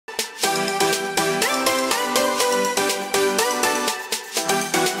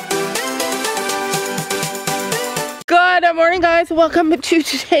morning, guys. Welcome to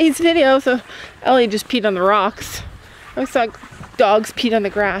today's video. So Ellie just peed on the rocks. I always thought dogs peed on the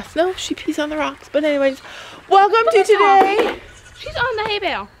grass. No, she pees on the rocks. But anyways, welcome to today. She's on the hay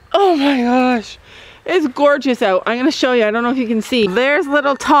bale. Oh my gosh. It's gorgeous out. I'm going to show you. I don't know if you can see. There's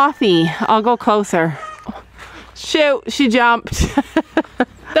little Toffee. I'll go closer. Shoot, she jumped.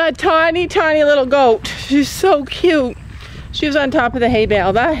 That tiny, tiny little goat. She's so cute. She was on top of the hay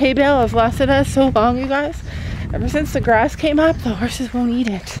bale. That hay bale has lasted us so long, you guys. Ever since the grass came up, the horses won't eat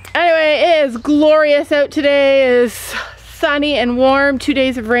it. Anyway, it is glorious out today. It is sunny and warm. 2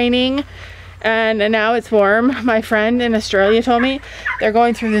 days of raining. And now it's warm. My friend in Australia told me they're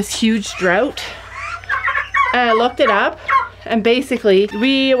going through this huge drought. And I looked it up. And basically,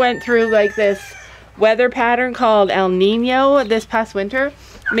 we went through like this weather pattern called El Nino this past winter.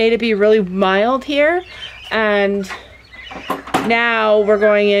 Made it be really mild here. And now we're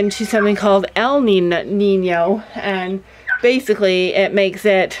going into something called El Nino, and basically it makes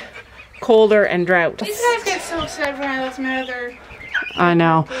it colder and drought. These guys get so upset when I let them out of their... I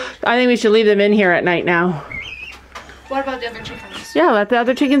know. I think we should leave them in here at night now. What about the other chickens? Yeah, let the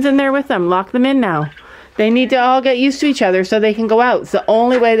other chickens in there with them. Lock them in now. They need to all get used to each other so they can go out. It's the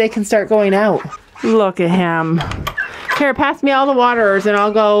only way they can start going out. Look at him. Here, pass me all the waters and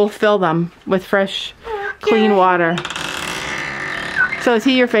I'll go fill them with fresh, clean water. So is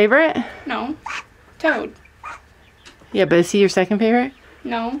he your favorite? No. Toad. Yeah, but is he your second favorite?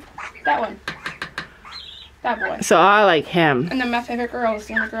 No. That one. That boy. So I like him. And then my favorite girl is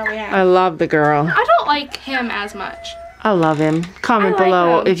the only girl we have. I love the girl. I don't like him as much. I love him. Comment I like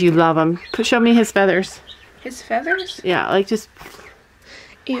below him. if you love him. Show me his feathers. His feathers? Yeah, like just...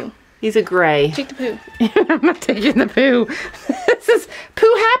 Ew. He's a gray. Take the poo. I'm not taking the poo. This is...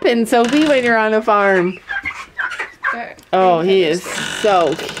 Poo happens, Sophie, when you're on a farm. Oh, he is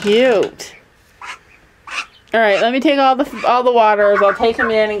so cute. All right, let me take all the waters. I'll take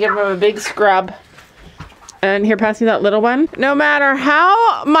him in and give him a big scrub. And here, pass me that little one. No matter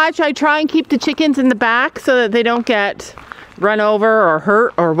how much I try and keep the chickens in the back so that they don't get run over or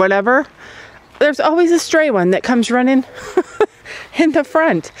hurt or whatever, there's always a stray one that comes running in the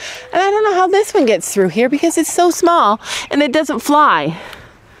front. And I don't know how this one gets through here because it's so small and it doesn't fly.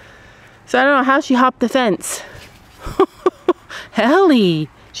 So I don't know how she hopped the fence. Ellie,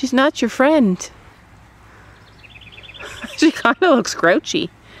 she's not your friend. She kind of looks grouchy.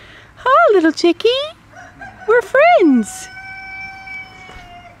 Hi, little chickie. We're friends.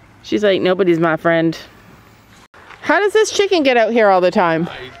 She's like, nobody's my friend. How does this chicken get out here all the time?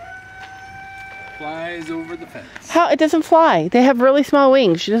 Flies over the fence. How? It doesn't fly. They have really small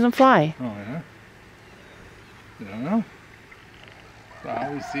wings. She doesn't fly. Oh, yeah? I don't know. I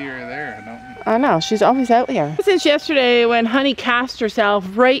always see her there. I know, she's always out here. Since yesterday when Honey cast herself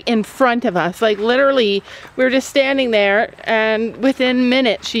right in front of us, like literally we were just standing there and within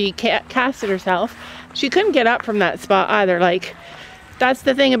minutes she casted herself. She couldn't get up from that spot either. Like, that's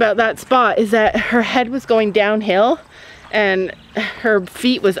the thing about that spot is that her head was going downhill and her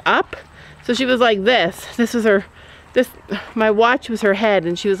feet was up. So she was like this. This was her, my watch was her head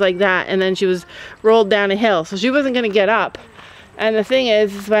and she was like that, and then she was rolled down a hill. So she wasn't gonna get up. And the thing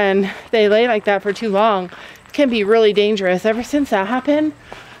is when they lay like that for too long, it can be really dangerous. Ever since that happened,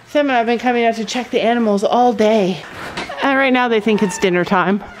 Sam and I have been coming out to check the animals all day. And right now they think it's dinner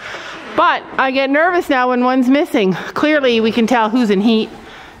time. But I get nervous now when one's missing. Clearly we can tell who's in heat.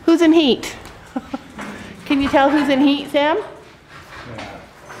 Who's in heat? Can you tell who's in heat, Sam? Yeah.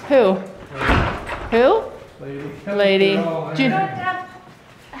 Who? Who? Lady. Half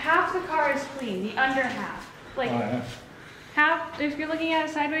the car is clean, the under half. Like, half, if you're looking at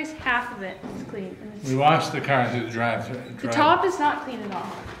it sideways, half of it is clean. We washed the car through the drive. The top is not clean at all.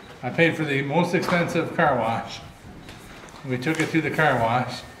 I paid for the most expensive car wash. We took it through the car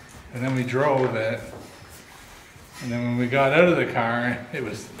wash, and then we drove it. And then when we got out of the car, it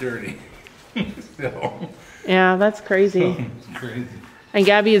was dirty. Still. Yeah, that's crazy. It's crazy. And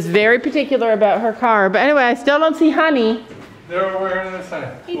Gabby is very particular about her car. But anyway, I still don't see Honey. They're over on the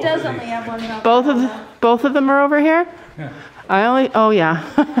side. He does only have one though. Both of them are over here? Yeah. Oh yeah.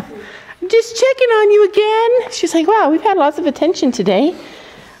 I'm just checking on you again. She's like, wow, we've had lots of attention today.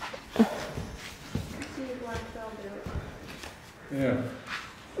 Yeah.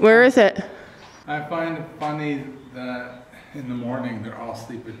 Where is it? I find it funny that in the morning they're all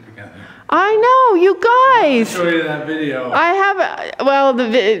sleeping together. I know, you guys. I'll show you that video. I have, well,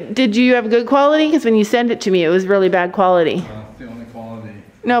 did you have good quality? Because when you send it to me, it was really bad quality. That's the only quality.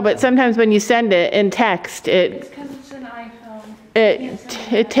 No, but sometimes when you send it in text, It's because it's an iPhone.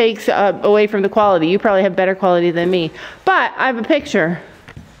 it takes away from the quality. You probably have better quality than me. But I have a picture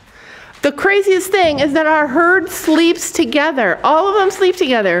The craziest thing is that our herd sleeps together. All of them sleep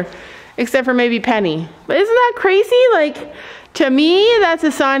together, except for maybe Penny. But isn't that crazy? Like, to me, that's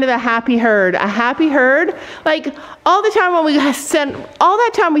a sign of a happy herd. A happy herd, like all the time when all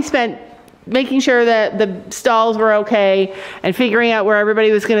that time we spent making sure that the stalls were okay and figuring out where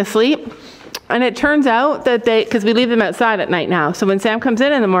everybody was gonna sleep. And it turns out that because we leave them outside at night now, so when Sam comes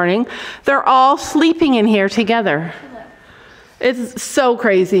in the morning, they're all sleeping in here together. It's so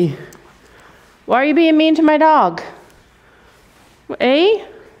crazy. Why are you being mean to my dog? Eh?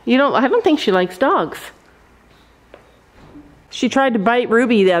 I don't think she likes dogs. She tried to bite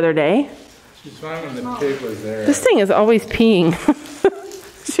Ruby the other day. She's fine when the pig was there. This thing is always peeing.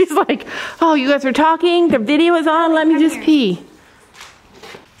 She's like, oh, you guys are talking? The video is on, let me just pee.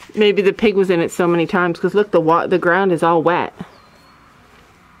 Maybe the pig was in it so many times, because look, the ground is all wet.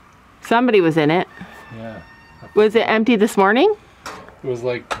 Somebody was in it. Yeah. Was it empty this morning? It was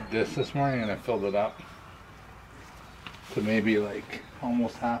like this morning, and I filled it up to maybe like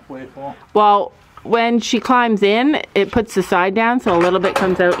almost halfway full. Well, when she climbs in, it puts the side down, so a little bit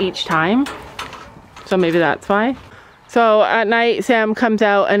comes out each time. So maybe that's why. So at night, Sam comes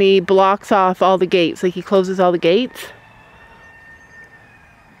out and he blocks off all the gates. Like, he closes all the gates.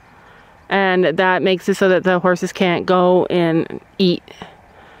 And that makes it so that the horses can't go and eat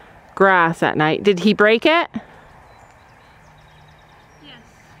grass at night. Did he break it? Yes.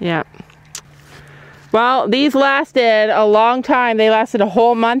 Yeah. Well, these lasted a long time. They lasted a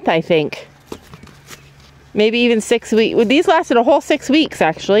whole month, I think. Maybe even 6 weeks. Well, these lasted a whole 6 weeks,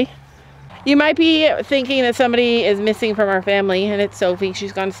 actually. You might be thinking that somebody is missing from our family, and it's Sophie.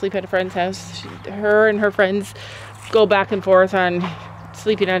 She's gone to sleep at a friend's house. Her and her friends go back and forth on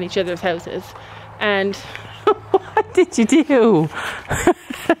sleeping at each other's houses. And what did you do?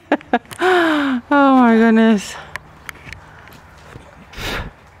 Oh my goodness.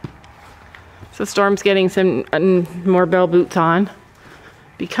 So Storm's getting some more bell boots on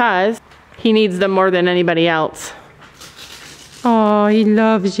because he needs them more than anybody else. Oh, he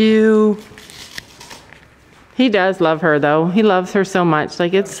loves you. He does love her though. He loves her so much.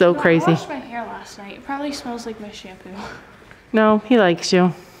 Like, it's so crazy. I washed my hair last night. It probably smells like my shampoo. No, he likes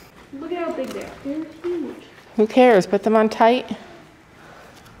you. Look at how big they are. They're huge. Who cares? Put them on tight.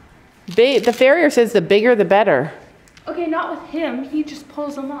 The farrier says the bigger the better. Okay, not with him. He just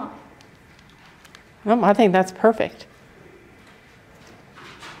pulls them off. Oh, I think that's perfect.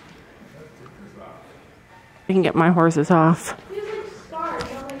 I can get my horses off. He has like scars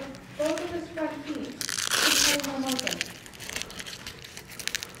on like both of his front feet. Just pulls them open.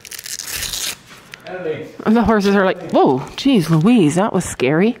 And the horses are like, whoa, geez Louise, that was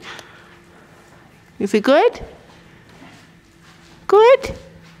scary. Is it good? Good?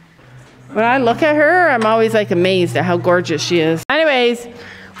 When I look at her, I'm always like amazed at how gorgeous she is. Anyways,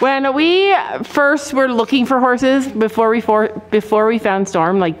 when we first were looking for horses before we found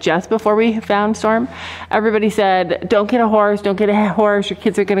Storm, like just before we found Storm, everybody said, don't get a horse, don't get a horse, your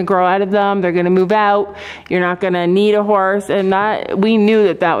kids are gonna grow out of them, they're gonna move out, you're not gonna need a horse. And that, we knew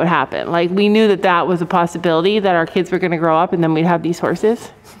that that would happen. Like, we knew that that was a possibility, that our kids were gonna grow up and then we'd have these horses.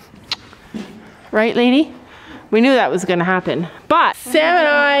 Right, lady? We knew that was gonna happen. But Sam and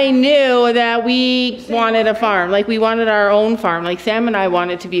I knew that we wanted a farm. Like, we wanted our own farm. Like, Sam and I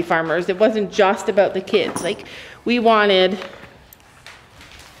wanted to be farmers. It wasn't just about the kids. Like, we wanted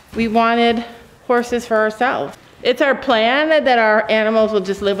horses for ourselves. It's our plan that our animals will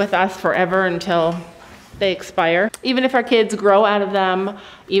just live with us forever until they expire. Even if our kids grow out of them,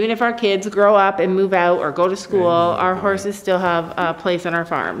 even if our kids grow up and move out or go to school, our horses still have a place on our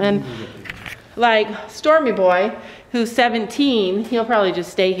farm. And like Stormy Boy, who's 17, he'll probably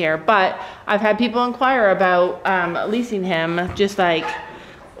just stay here. But I've had people inquire about leasing him, just like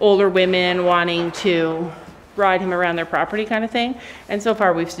older women wanting to ride him around their property kind of thing. And so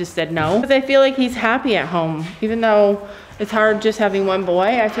far we've just said no. Because I feel like he's happy at home. Even though it's hard just having one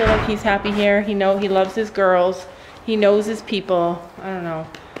boy, I feel like he's happy here. He loves his girls. He knows his people. I don't know.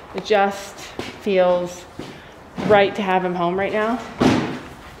 It just feels right to have him home right now.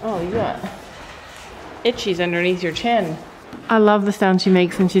 Oh, you got itchies underneath your chin. I love the sound she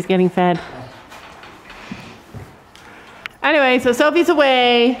makes when she's getting fed. Anyway, so Sophie's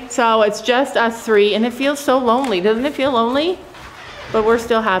away, so it's just us three, and it feels so lonely. Doesn't it feel lonely? But we're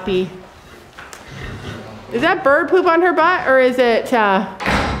still happy. Is that bird poop on her butt, or is it a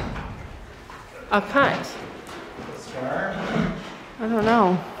cut? I don't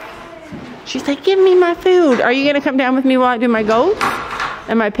know. She's like, give me my food. Are you gonna come down with me while I do my goats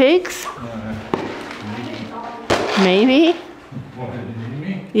and my pigs? Maybe.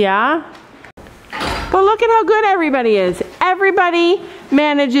 Yeah. But look at how good everybody is. Everybody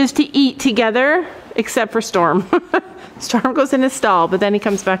manages to eat together, except for Storm. Storm goes in his stall, but then he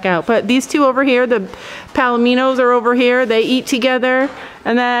comes back out. But these two over here, the Palominos are over here. They eat together.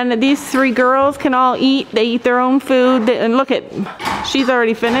 And then these three girls can all eat. They eat their own food. And look at, she's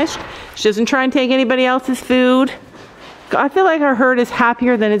already finished. She doesn't try and take anybody else's food. I feel like our herd is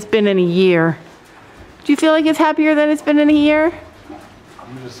happier than it's been in a year. Do you feel like it's happier than it's been in a year?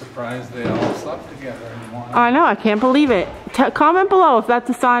 I'm just surprised they all slept together in one. I know, I can't believe it. Comment below if that's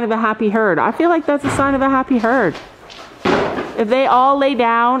a sign of a happy herd. I feel like that's a sign of a happy herd. If they all lay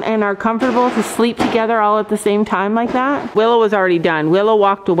down and are comfortable to sleep together all at the same time like that. Willow was already done. Willow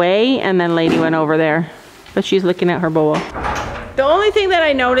walked away and then Lady went over there. But she's looking at her bowl. The only thing that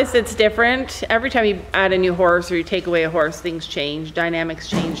I noticed that's different, every time you add a new horse or you take away a horse, things change, dynamics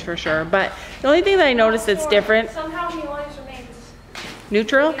change for sure. But the only thing that I noticed that's different. Somehow he always remains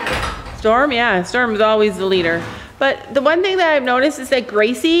Neutral? Storm? Yeah, Storm is always the leader. But the one thing that I've noticed is that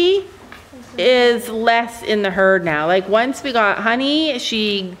Gracie is less in the herd now. Like once we got Honey,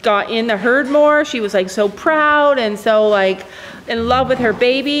 she got in the herd more. She was like so proud and so like in love with her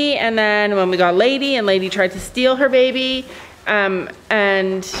baby. And then when we got Lady and Lady tried to steal her baby,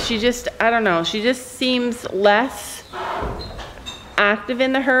 and she just, I don't know, she just seems less active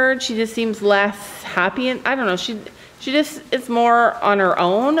in the herd. She just seems less happy and I don't know, she just is more on her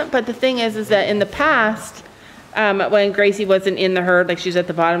own. But the thing is that in the past, when Gracie wasn't in the herd, like she's at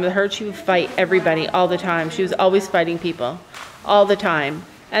the bottom of the herd, she would fight everybody all the time. She was always fighting people all the time.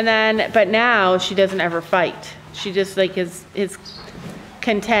 And then, but now she doesn't ever fight. She just like is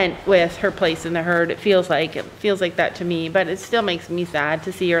content with her place in the herd. It feels like that to me, but it still makes me sad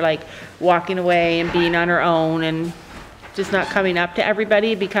to see her like walking away and being on her own and just not coming up to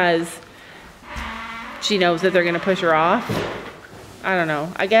everybody because she knows that they're gonna push her off. I don't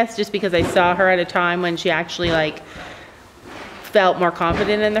know. I guess just because I saw her at a time when she actually like felt more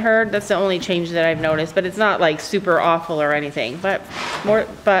confident in the herd. That's the only change that I've noticed, but it's not like super awful or anything. But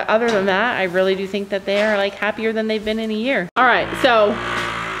other than that, I really do think that they are like happier than they've been in a year. All right, so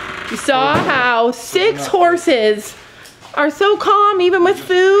you saw how 6 horses are so calm even with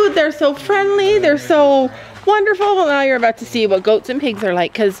food. They're so friendly. They're so wonderful. Well, now you're about to see what goats and pigs are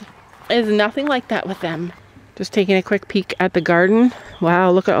like because it's nothing like that with them. Just taking a quick peek at the garden.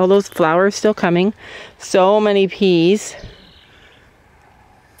 Wow, look at all those flowers still coming. So many peas.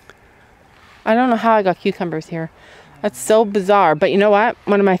 I don't know how I got cucumbers here. That's so bizarre. But you know what?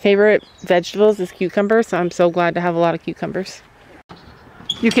 One of my favorite vegetables is cucumbers, so I'm so glad to have a lot of cucumbers.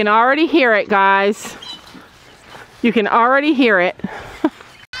 You can already hear it, guys. You can already hear it.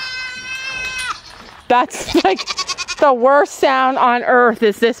 That's like the worst sound on earth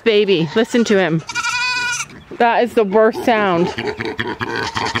is this baby. Listen to him. That is the worst sound.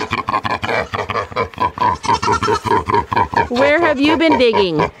 Where have you been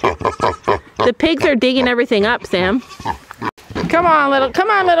digging? The pigs are digging everything up, Sam. Come on,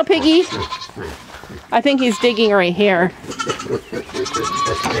 little piggy. I think he's digging right here.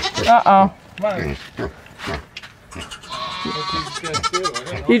 Uh-oh.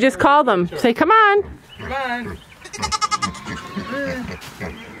 You just call them. Say, come on. Come on.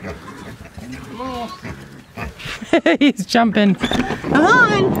 He's jumping. Come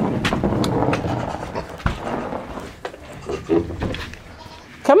on.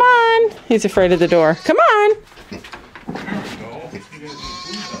 Come on. He's afraid of the door. Come on.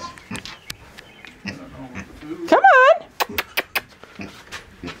 Come on.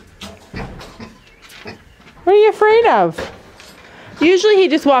 What are you afraid of? Usually he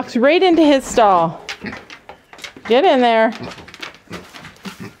just walks right into his stall. Get in there.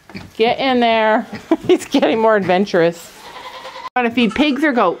 Get in there. He's getting more adventurous. Want to feed pigs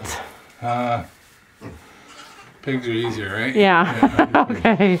or goats? Pigs are easier, right? Yeah.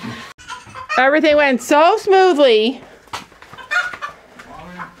 Okay. Everything went so smoothly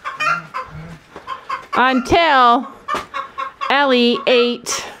until Ellie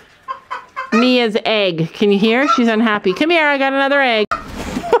ate Mia's egg. Can you hear? She's unhappy. Come here, I got another egg.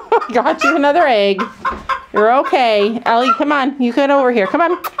 Got you another egg. You're okay. Ellie, come on. You get over here. Come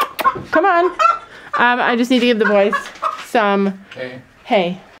on. Come on. I just need to give the boys some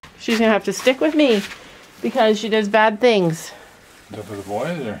hay. She's going to have to stick with me because she does bad things. Is that for the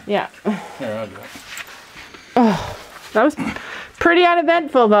boys? Or? Yeah. Here, I'll do it. Oh, that was pretty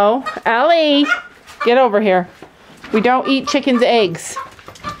uneventful though. Ellie, get over here. We don't eat chickens' eggs.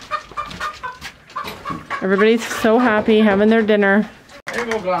 Everybody's so happy having their dinner. There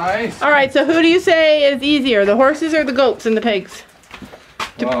you go, guys. All right, so who do you say is easier, the horses or the goats and the pigs?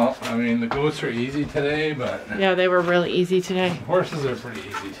 Well, I mean, the goats are easy today, but... Yeah, they were really easy today. Horses are pretty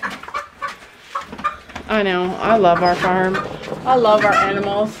easy too. I know, I love our farm. I love our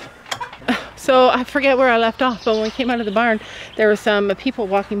animals. So I forget where I left off, but when we came out of the barn, there were some people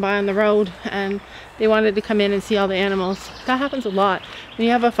walking by on the road and they wanted to come in and see all the animals. That happens a lot. When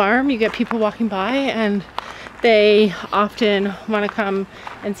you have a farm, you get people walking by and they often want to come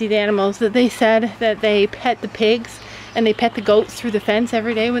and see the animals. That they said that they pet the pigs and they pet the goats through the fence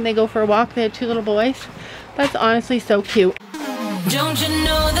every day when they go for a walk. They had 2 little boys. That's honestly so cute. Don't you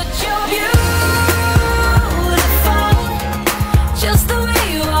know that you're beautiful?